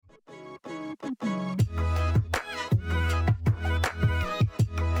Hey,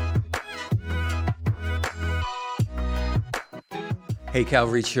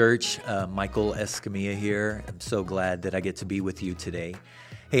 Calvary Church, Michael Escamilla here. I'm so glad that I get to be with you today.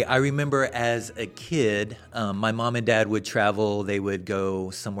 Hey, I remember as a kid, my mom and dad would travel. They would go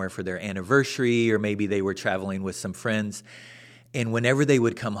somewhere for their anniversary, or maybe they were traveling with some friends. And whenever they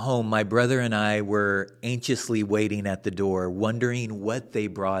would come home, my brother and I were anxiously waiting at the door, wondering what they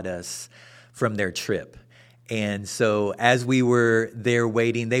brought us from their trip. And so as we were there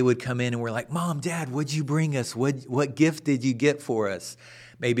waiting, they would come in and we're like, Mom, Dad, what'd you bring us? What gift did you get for us?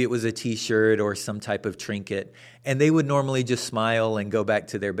 Maybe it was a T-shirt or some type of trinket. And they would normally just smile and go back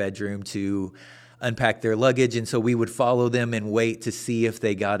to their bedroom to unpack their luggage. And so we would follow them and wait to see if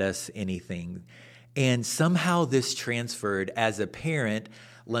they got us anything. And somehow this transferred as a parent.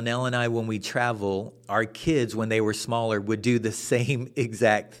 Linnell and I, when we travel, our kids, when they were smaller, would do the same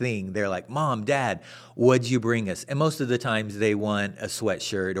exact thing. They're like, Mom, Dad, what'd you bring us? And most of the times they want a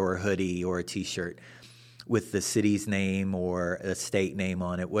sweatshirt or a hoodie or a T-shirt with the city's name or a state name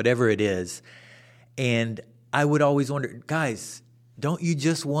on it, whatever it is. And I would always wonder, guys, don't you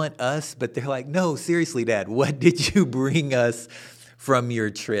just want us? But they're like, no, seriously, Dad, what did you bring us from your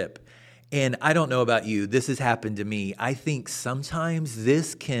trip? And I don't know about you, this has happened to me. I think sometimes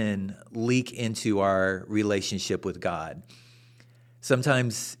this can leak into our relationship with God.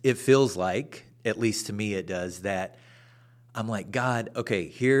 Sometimes it feels like, at least to me it does, that I'm like, God,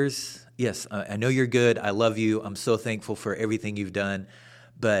 okay, yes, I know you're good. I love you. I'm so thankful for everything you've done.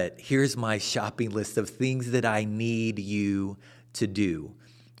 But here's my shopping list of things that I need you to do,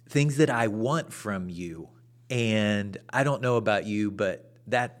 things that I want from you. And I don't know about you, but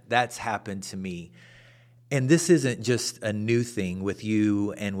that's happened to me. And this isn't just a new thing with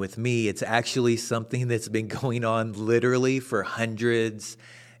you and with me. It's actually something that's been going on literally for hundreds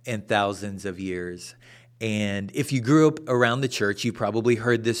and thousands of years. And if you grew up around the church, you probably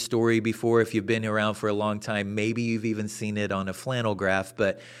heard this story before. If you've been around for a long time, maybe you've even seen it on a flannel graph.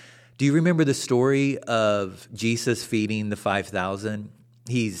 But do you remember the story of Jesus feeding the 5,000?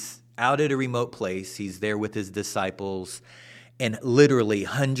 He's out at a remote place. He's there with his disciples. And literally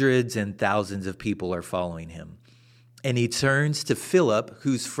hundreds and thousands of people are following him. And he turns to Philip,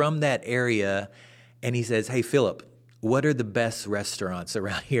 who's from that area, and he says, hey, Philip, what are the best restaurants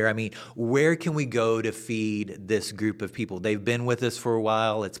around here? I mean, where can we go to feed this group of people? They've been with us for a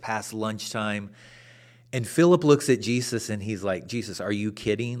while. It's past lunchtime. And Philip looks at Jesus and he's like, Jesus, are you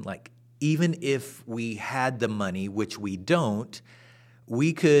kidding? Like, even if we had the money, which we don't,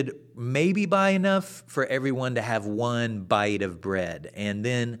 we could maybe buy enough for everyone to have one bite of bread. And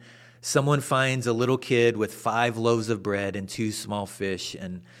then someone finds a little kid with 5 loaves of bread and 2 small fish.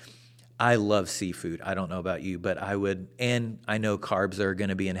 And I love seafood. I don't know about you, but I would. And I know carbs are going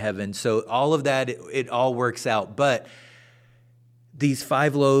to be in heaven. So all of that, it all works out. But these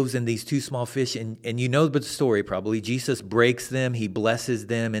 5 loaves and these 2 small fish, and you know the story probably, Jesus breaks them, he blesses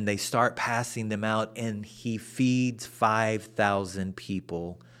them, and they start passing them out, and he feeds 5,000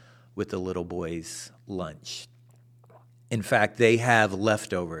 people with the little boy's lunch. In fact, they have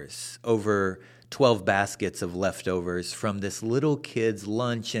leftovers, over 12 baskets of leftovers from this little kid's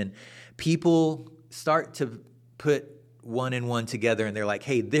lunch, and people start to put one and one together, and they're like,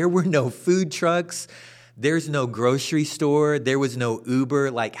 hey, there were no food trucks. There's no grocery store. There was no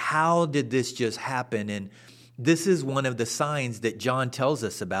Uber. Like, how did this just happen? And this is one of the signs that John tells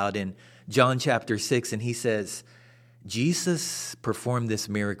us about in John chapter 6. And he says, Jesus performed this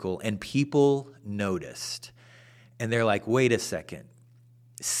miracle and people noticed. And they're like, wait a second.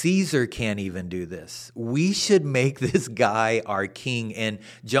 Caesar can't even do this. We should make this guy our king. And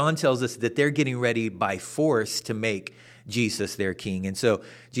John tells us that they're getting ready by force to make Jesus their king. And so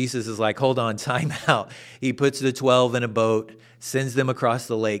Jesus is like, hold on, time out. He puts the 12 in a boat, sends them across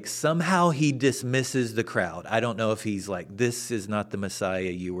the lake. Somehow he dismisses the crowd. I don't know if he's like, this is not the Messiah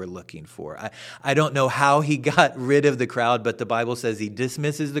you were looking for. I don't know how he got rid of the crowd, but the Bible says he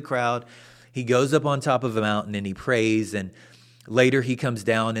dismisses the crowd. He goes up on top of a mountain and he prays, and later he comes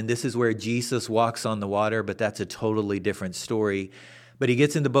down, and this is where Jesus walks on the water, but that's a totally different story. But he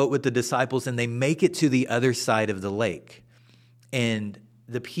gets in the boat with the disciples, and they make it to the other side of the lake. And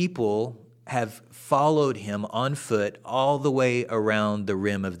the people have followed him on foot all the way around the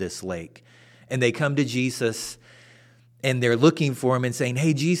rim of this lake. And they come to Jesus, and they're looking for him and saying,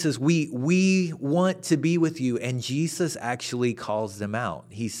 hey, Jesus, we want to be with you. And Jesus actually calls them out.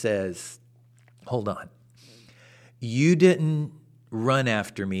 He says, hold on. You didn't run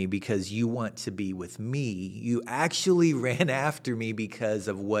after me because you want to be with me. You actually ran after me because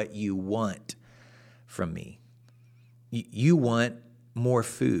of what you want from me. You want more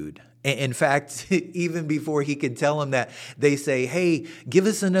food. In fact, even before he could tell them that, they say, hey, give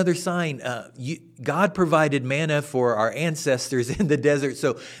us another sign. God provided manna for our ancestors in the desert.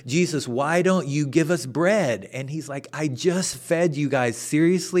 So Jesus, why don't you give us bread? And he's like, I just fed you guys.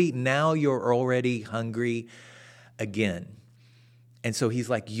 Seriously? Now you're already hungry again. And so he's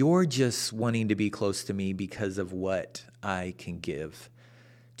like, you're just wanting to be close to me because of what I can give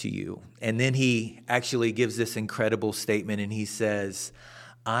to you. And then he actually gives this incredible statement, and he says,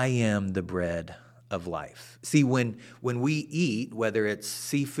 I am the bread of life. See, when we eat, whether it's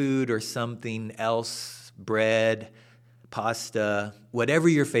seafood or something else, bread, pasta, whatever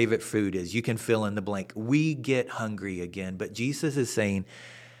your favorite food is, you can fill in the blank. We get hungry again. But Jesus is saying,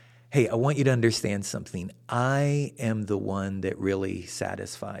 hey, I want you to understand something. I am the one that really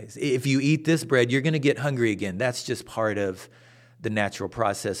satisfies. If you eat this bread, you're going to get hungry again. That's just part of the natural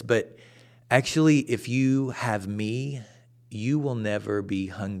process. But actually, if you have me, you will never be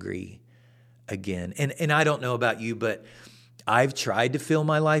hungry again. And I don't know about you, but I've tried to fill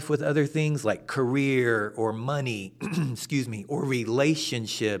my life with other things like career or money, or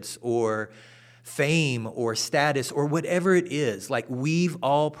relationships or fame or status or whatever it is. Like we've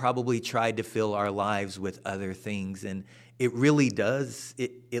all probably tried to fill our lives with other things. And it really does.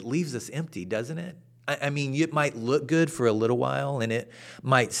 It leaves us empty, doesn't it? I mean, it might look good for a little while and it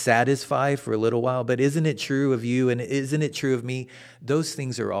might satisfy for a little while, but isn't it true of you and isn't it true of me? Those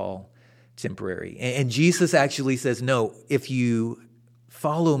things are all temporary. And Jesus actually says, no, if you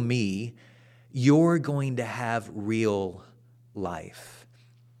follow me, you're going to have real life.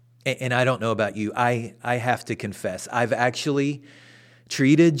 And I don't know about you. I have to confess, I've actually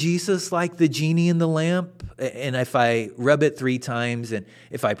treated Jesus like the genie in the lamp. And if I rub it 3 times, and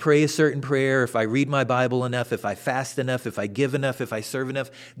if I pray a certain prayer, if I read my Bible enough, if I fast enough, if I give enough, if I serve enough,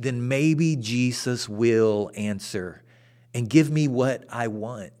 then maybe Jesus will answer and give me what I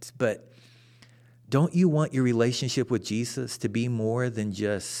want. But don't you want your relationship with Jesus to be more than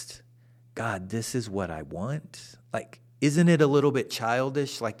just, God, this is what I want? Like, isn't it a little bit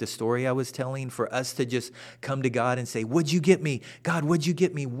childish, like the story I was telling, for us to just come to God and say, what'd you get me? God, what'd you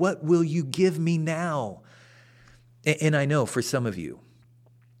get me? What will you give me now? And I know for some of you,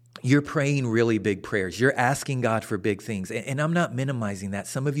 you're praying really big prayers. You're asking God for big things. And I'm not minimizing that.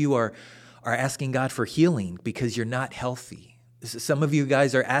 Some of you are asking God for healing because you're not healthy. Some of you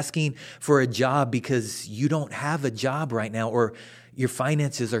guys are asking for a job because you don't have a job right now, or your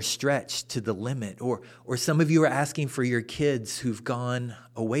finances are stretched to the limit, or some of you are asking for your kids who've gone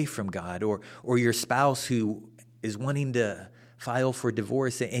away from God, or your spouse who is wanting to file for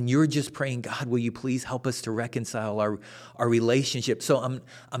divorce, and you're just praying, God, will you please help us to reconcile our relationship? So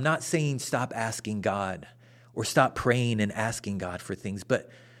I'm not saying stop asking God or stop praying and asking God for things, but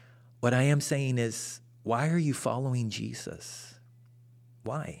what I am saying is, why are you following Jesus?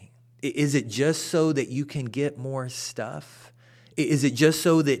 Why? Is it just so that you can get more stuff? Is it just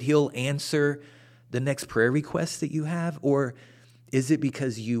so that he'll answer the next prayer request that you have? Or is it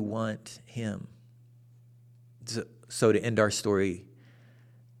because you want him? So to end our story,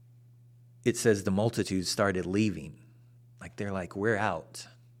 it says the multitude started leaving. Like they're like, we're out.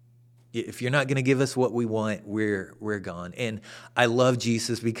 If you're not going to give us what we want, we're gone. And I love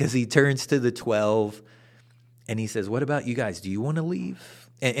Jesus because he turns to the 12 and he says, what about you guys? Do you want to leave?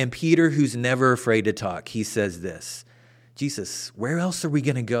 And Peter, who's never afraid to talk, he says this, Jesus, where else are we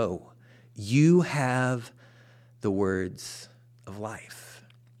going to go? You have the words of life.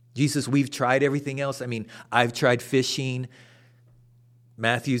 Jesus, we've tried everything else. I mean, I've tried fishing.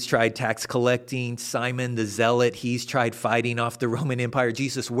 Matthew's tried tax collecting. Simon the Zealot, he's tried fighting off the Roman Empire.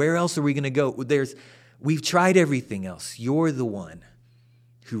 Jesus, where else are we going to go? We've tried everything else. You're the one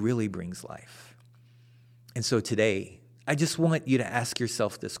who really brings life. And so today, I just want you to ask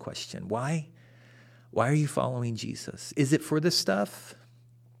yourself this question. Why? Why are you following Jesus? Is it for the stuff?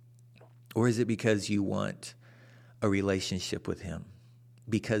 Or is it because you want a relationship with him?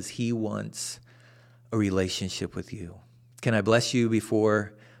 Because he wants a relationship with you. Can I bless you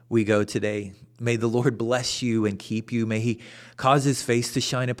before we go today? May the Lord bless you and keep you. May he cause his face to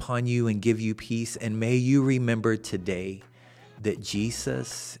shine upon you and give you peace. And may you remember today that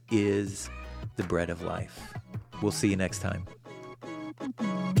Jesus is the bread of life. We'll see you next time.